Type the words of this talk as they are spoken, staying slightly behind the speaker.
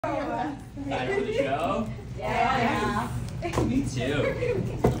Excited for the show? Yeah. Me too.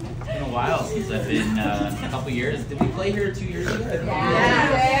 It's been a while since I've been, a couple years. Did we play here 2 years ago?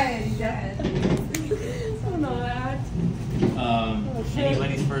 Yeah.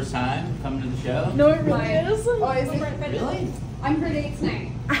 Anybody's first time coming to the show? No, it really is. Oh, is it? Really? I'm her date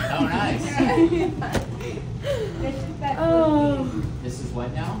tonight. Oh, nice. Oh. This is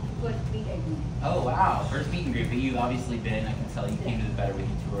what now? First meet and greet. Oh, wow. First meet and greet, but you've obviously been, I can tell you came to the Better With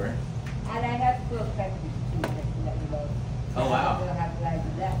You tour. And I have two friends that we love. Oh, wow. We'll have to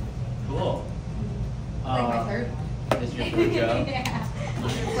like that. Cool. Like my third. This is your third show? Yeah.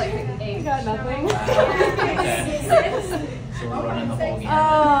 It's like I got nothing. Okay. So we're running the whole game.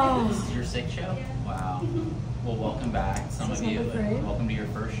 Oh. This is your sixth show? Wow. Well, welcome back, some This of is you. number 3. Welcome to your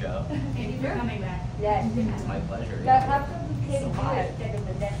first show. Thank you for coming back. Yes. It's my pleasure. But how come we came here instead of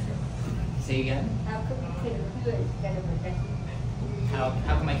the next? Say again? How come we came here instead of the next?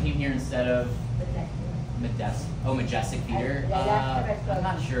 How come I came here instead of The next. Majestic Theater? Yeah, that's what I I'm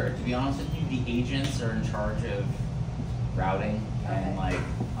not sure. To be honest with you, the agents are in charge of routing and like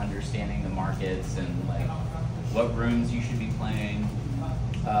understanding the markets and like what rooms you should be playing.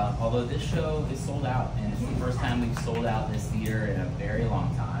 Although this show is sold out, and it's the first time we've sold out this theater in a very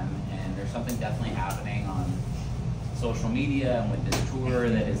long time, and there's something definitely happening on social media and with this tour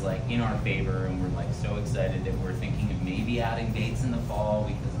that is like in our favor, and we're like so excited that we're thinking of maybe adding dates in the fall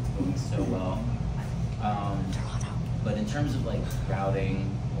because it's going so well. But in terms of like routing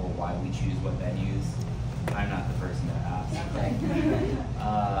or why we choose what venues, I'm not the person to ask.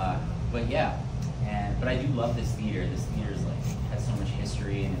 But yeah, but I do love this theater. This theater is like has so much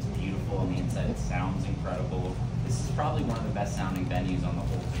history and it's beautiful on the inside. It sounds incredible. This is probably one of the best sounding venues on the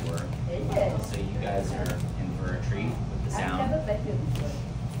whole tour. So you guys are in for a treat with the sound. I've never been here before.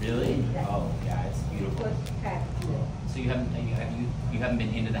 Really? Oh yeah, it's beautiful. So you haven't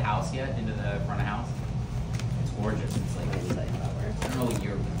been into the house yet, into the front of house? It's gorgeous. It's like I don't know what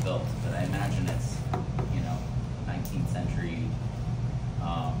year it was built, but I imagine it's 19th century.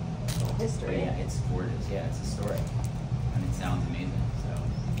 History. But yeah, it's gorgeous. Yeah, it's historic, and it sounds amazing.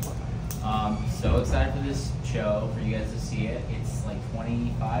 So excited for this show for you guys to see it. It's like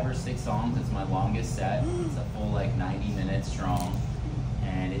 25 or 6 songs. It's my longest set. It's a full like 90 minutes strong.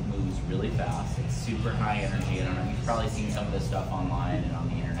 And it moves really fast. It's super high energy. I don't know, you've probably seen some of this stuff online and on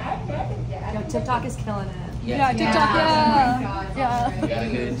the internet. Yo, TikTok is killing it. Yeah, TikTok, We got a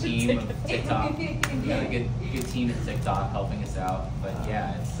good team of TikTok. We got a good team at TikTok helping us out. But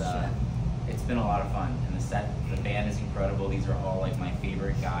yeah, it's been a lot of fun. And the band is incredible. These are all like my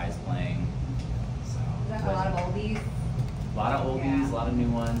favorite guys playing. So A lot of oldies. A lot of oldies, a lot of new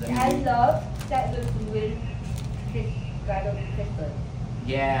ones. I love that little weird right over Christmas.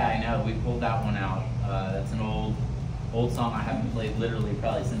 Yeah, I know. We pulled that one out. That's an old song I haven't played literally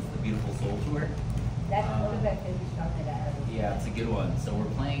probably since the Beautiful Soul tour. That's one of my favorite songs that I have. Yeah, it's a good one. So we're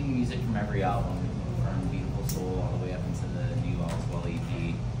playing music from every album, from Beautiful Soul all the way up into the new All's Well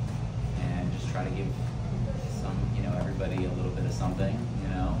EP, and just try to give some, everybody a little bit of something,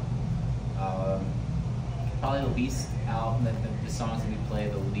 Probably the least album, the songs that we play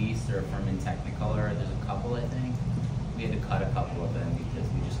the least are from In Technicolor. There's a couple, I think. We had to cut a couple of them because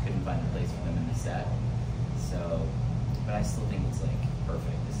we just couldn't find a place for them in the set. So, but I still think it's like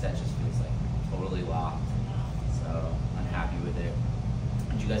perfect. The set just feels like totally locked. So I'm happy with it.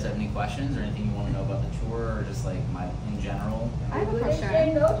 Do you guys have any questions or anything you want to know about the tour or just like in general? I have a They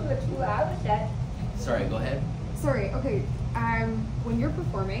question. know to a 2-hour set. Sorry, go ahead. Sorry, okay. When you're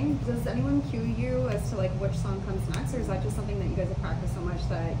performing, does anyone cue you as to like which song comes next, or is that just something that you guys have practiced so much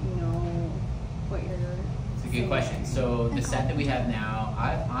that you know what you're It's a good question. So the set that we have now,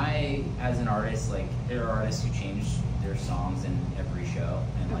 I as an artist, like there are artists who change their songs in every show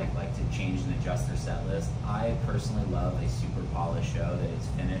and like to change and adjust their set list. I personally love a super polished show that is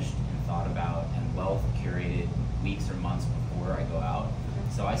finished and thought about and well curated weeks or months before I go out.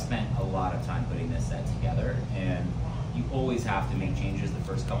 So I spent a lot of time putting this set together, and you always have to make changes the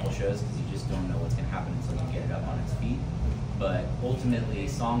first couple shows because you just don't know what's going to happen until you get it up on its feet. But ultimately,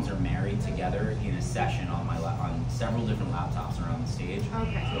 songs are married together in a session on several different laptops around the stage.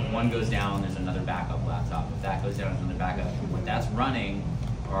 Okay. So if one goes down, there's another backup laptop. If that goes down, there's another backup. And what that's running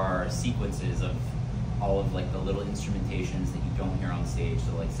are sequences of all of like the little instrumentations that you don't hear on stage,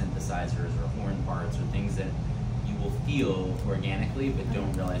 so like synthesizers or horn parts or things that you will feel organically but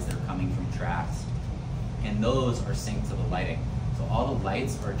don't realize they're coming from tracks. And those are synced to the lighting. So all the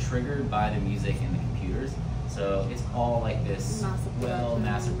lights are triggered by the music and the computers. So it's all like this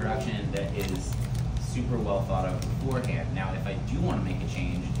massive production that is super well thought of beforehand. Now, if I do want to make a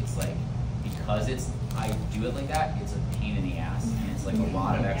change, it's like, because it's I do it like that, it's a pain in the ass, and it's like a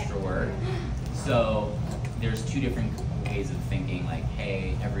lot of extra work. So there's two different ways of thinking, like,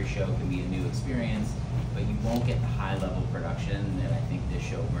 hey, every show can be a new experience, but you won't get the high level production that I think this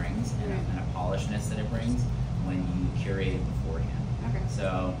show brings, and a polishedness that it brings when you curate it beforehand. Okay.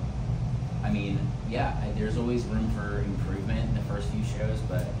 So, I mean, yeah, there's always room for improvement in the first few shows,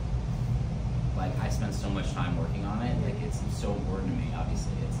 but like I spent so much time working on it, like it's so important to me.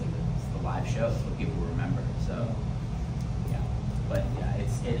 Obviously, it's like it's the live show, it's what people remember. So, yeah, but yeah,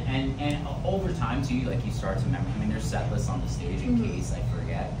 and over time too, like you start to remember. I mean, there's set lists on the stage in case I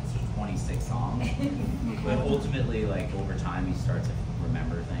forget. It's 26 songs, but ultimately, like over time, you start to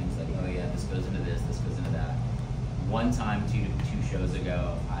remember things. Like, oh yeah, this goes into this, this goes into that. One time, two shows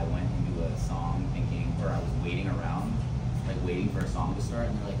ago, I went into a song thinking, or I was waiting around, like waiting for a song to start,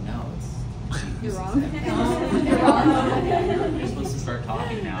 and they're like, no, it's You're wrong. You're wrong. You're supposed to start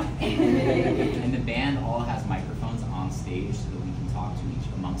talking now. And the band all has microphones on stage so that we can talk to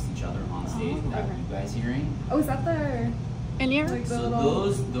amongst each other on stage without you guys hearing. Oh, is that the in here? like the So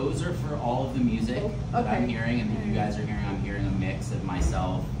little... those are for all of the music that I'm hearing, and that you guys are hearing. I'm hearing a mix of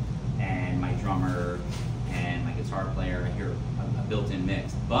myself and my drummer and my guitar player. I hear a built-in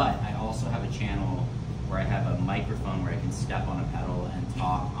mix, but I also have a channel where I have a microphone where I can step on a pedal and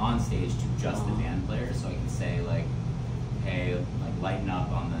talk on stage to just the band players, so I can say like, hey, like lighten up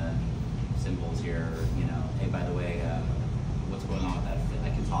on the cymbals here, or, you know, hey, by the way, what's going on with that? I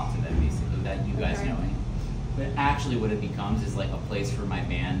can talk to them basically without you guys knowing. But actually what it becomes is like a place for my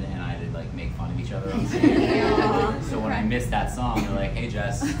band and I to like make fun of each other on stage. So when I miss that song, they're like, hey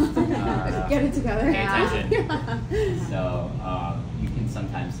Jess, get it together. Pay attention. So you can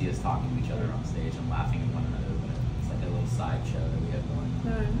sometimes see us talking to each other on stage and laughing at one another, but it's like a little side show that we have going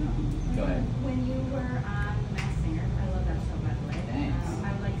on. Go ahead. When you were on The Masked Singer, I love that show, by the way. Thanks.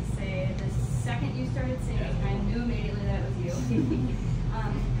 I would like to say the second you started singing, I knew immediately that it was you.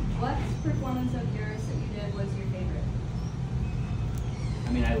 What performance of yours that you did was your favorite? I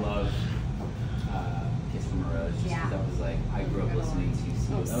mean, I love Kiss from a Rose, just because that was like, I grew up listening to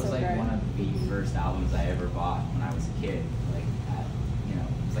Seal. That was like one of the first albums I ever bought when I was a kid. Like, you know,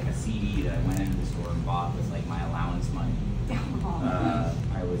 it was like a CD that I went into the store and bought was like my allowance money.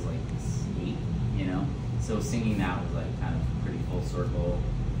 I was like 8, you know? So singing that was like kind of pretty full circle.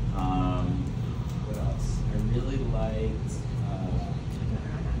 What else? I really liked,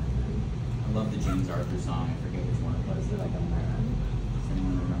 I love the James Arthur song. I forget which one it was. Does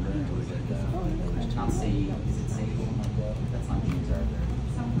anyone remember? It was like, not Say, is it Say? That's not James Arthur.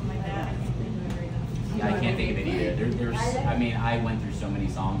 Something like that. I can't think of it right now. Yeah, I can't think of it either. I mean, I went through so many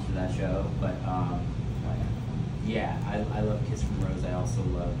songs for that show, but yeah, I love Kiss from a Rose. I also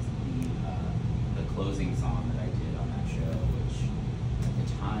loved the closing song that I did on that show, which at the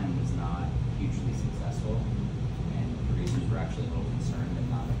time was not hugely successful, and the producers were actually a little concerned that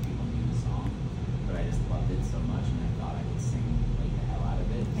not enough people knew the song, but I just loved it so much, and I thought I could sing like the hell out of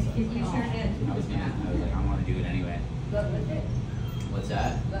it. So You sure did. I was like, I want to do it anyway. What was it? What's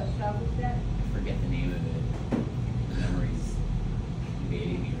that? What song was that? I forget the name of it. The memory's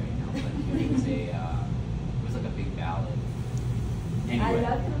evading me right now, but it was like a big ballad. I Anyway,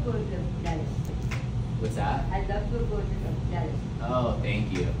 love to go to Dallas. what's that? I love to go to Dallas. Oh,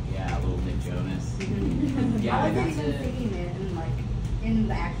 thank you. Yeah, a little Nick Jonas. Yeah, I I got wasn't even to. singing it in like in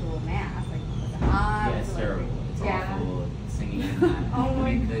the actual mass, like with the eyes. Yeah, it's terrible. It's awful singing in that. Oh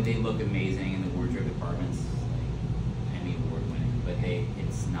I mean, my they look amazing, and the wardrobe department's like Emmy award winning, but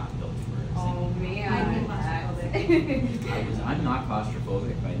it's not built for Oh singing. man. I'm not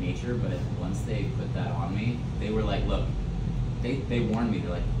claustrophobic by nature, but once they put that on me, they were like, look, they warned me. They're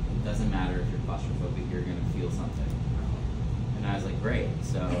like, it doesn't matter if you're claustrophobic, you're gonna feel something. And I was like, great.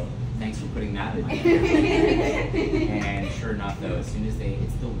 So thanks for putting that in my head. And sure enough, though, as soon as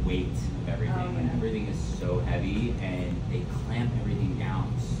it's the weight of everything, and everything is so heavy, and they clamp everything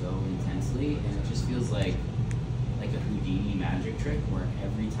down so intensely, and it just feels like a Houdini magic trick, where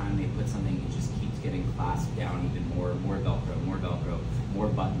every time they put something, it just keeps getting clasped down even more Velcro, more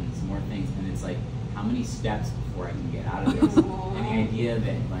buttons, more things, and it's like, how many steps before I can get out of this? And the idea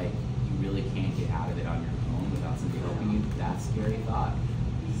that like you really can't get out of it on your own without somebody helping you, that's a scary thought.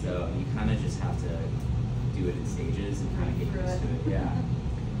 So you kind of just have to do it in stages and kind of get used to it. Yeah.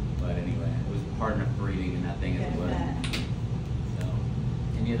 But anyway, it was hard enough breathing in that thing as it was. So,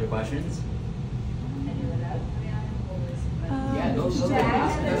 any other questions? Yeah, go ahead.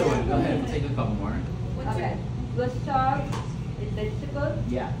 Ask another one. Go ahead. We'll take a couple more. Okay. What song is vegetable?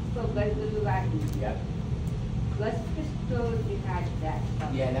 Yeah. So Galgulugati. Yep. What's the story behind that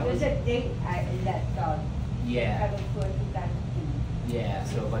song? Yeah, that was- There's a date in that song. Yeah. I was going to that. Yeah.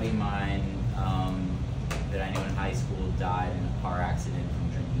 So a buddy of mine, that I knew in high school died in a car accident from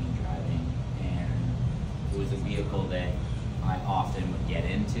drinking and driving, and it was a vehicle that I often would get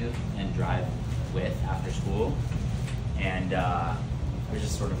into and drive with after school, and it was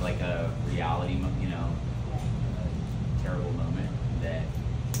just sort of like a reality, a terrible moment that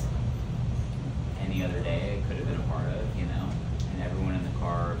any other day I could have been a part of, and everyone in the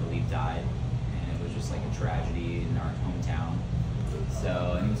car, I believe, died, and it was just like a tragedy in our hometown.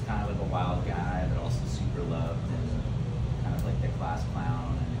 So, and he was kind of like a wild guy, but also super loved, and kind of like the class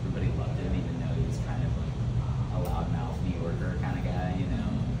clown, and everybody loved him, even though he was kind of like a loudmouth New Yorker kind of guy,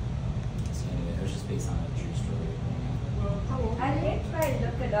 So anyway, it was just based on a true story. I did try to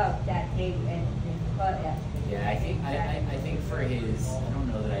look it up, that date and call it. Yeah, I think for his, I don't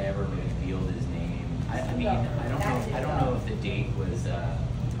know that I ever revealed his name. I mean, I don't know if the date was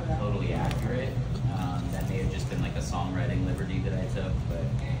totally accurate. That may have just been like a songwriting liberty that I took,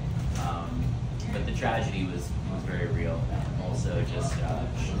 but the tragedy was very real. Also, just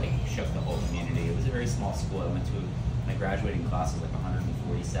shook the whole community. It was a very small school. I went to my graduating class was like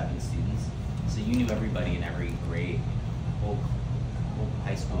 147 students, so you knew everybody in every grade. Whole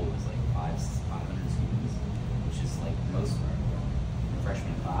high school was like 500 students, which is like most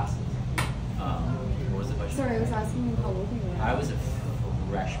freshman classes. What was the question? Sorry, I was asking you how old you were. I was a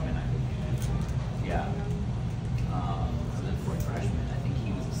freshman, I believe. Yeah. I was a fourth freshman. I think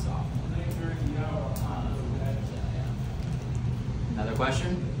he was a sophomore. Another question?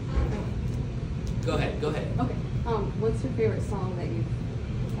 Go ahead. Okay. What's your favorite song that you've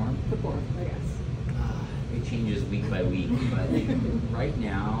performed, I guess? It changes week by week, but right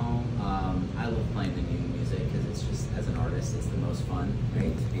now, I love playing the new music because it's just, as an artist, it's the most fun,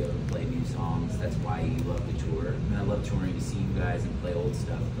 right? To be able to play new songs. That's why you love the tour. And I love touring to see you guys and play old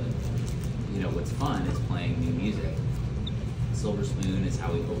stuff, but what's fun is playing new music. Silver Spoon is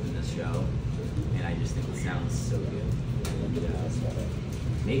how we opened this show, and I just think it sounds so good. And,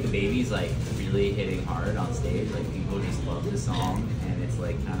 Make a Baby's like really hitting hard on stage. Like people just love the song, and it's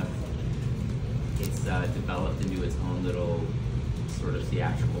like kind of developed into its own little sort of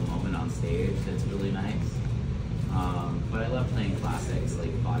theatrical moment on stage that's really nice. But I love playing classics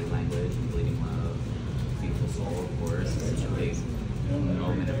like Body Language and Bleeding Love, Beautiful Soul, of course. It's such a big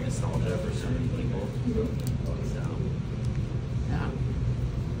moment of nostalgia for so many people. So, yeah.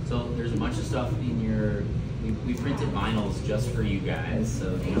 So there's a bunch of stuff in your. We printed vinyls just for you guys,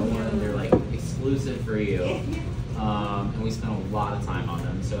 so they're like exclusive for you. And we spent a lot of time on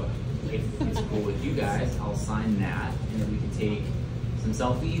them. So if it's cool with you guys, I'll sign that, and then we can take some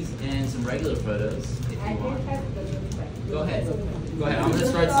selfies and some regular photos if you want. Go ahead. I'm gonna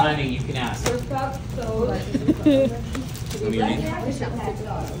start signing. You can ask. Michelle.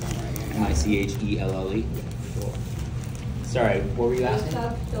 Sorry, what were you asking?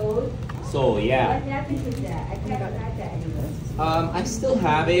 Soul, yeah. What happened to that? I can't write that anymore. I still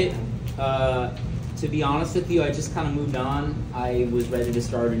have it. To be honest with you, I just kind of moved on. I was ready to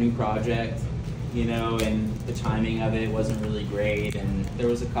start a new project, and the timing of it wasn't really great, and there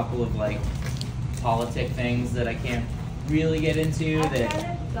was a couple of like politic things that I can't really get into. I kind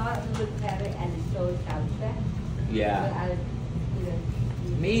of thought it was better and it showed soundtrack. Yeah.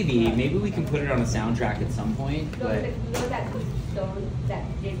 Maybe we can put it on a soundtrack at some point. But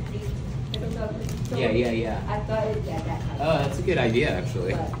yeah. I thought it was that. Oh, that's a good idea,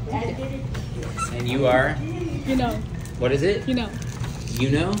 actually. And you are? What is it?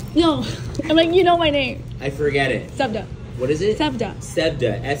 No, I'm like, my name. I forget it. Sebda. What is it? Sebda.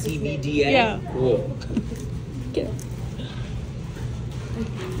 Sebda. S-E-B-D-A? Yeah. Cool. Okay.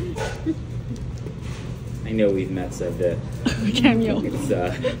 I know we've met Sebda. Cameo. It's,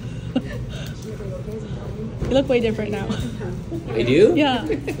 You look way different now. I do? Yeah.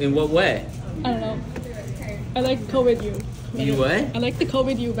 In what way? I don't know. I like COVID you. You what? I like the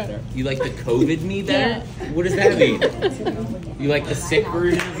COVID you better. You like the COVID me better? Yeah. What does that mean? You like the sick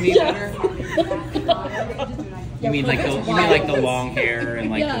version of me better? You mean like the long hair and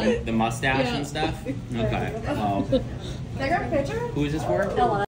like the mustache and stuff? Okay. Well, Can I grab a picture? who is this for?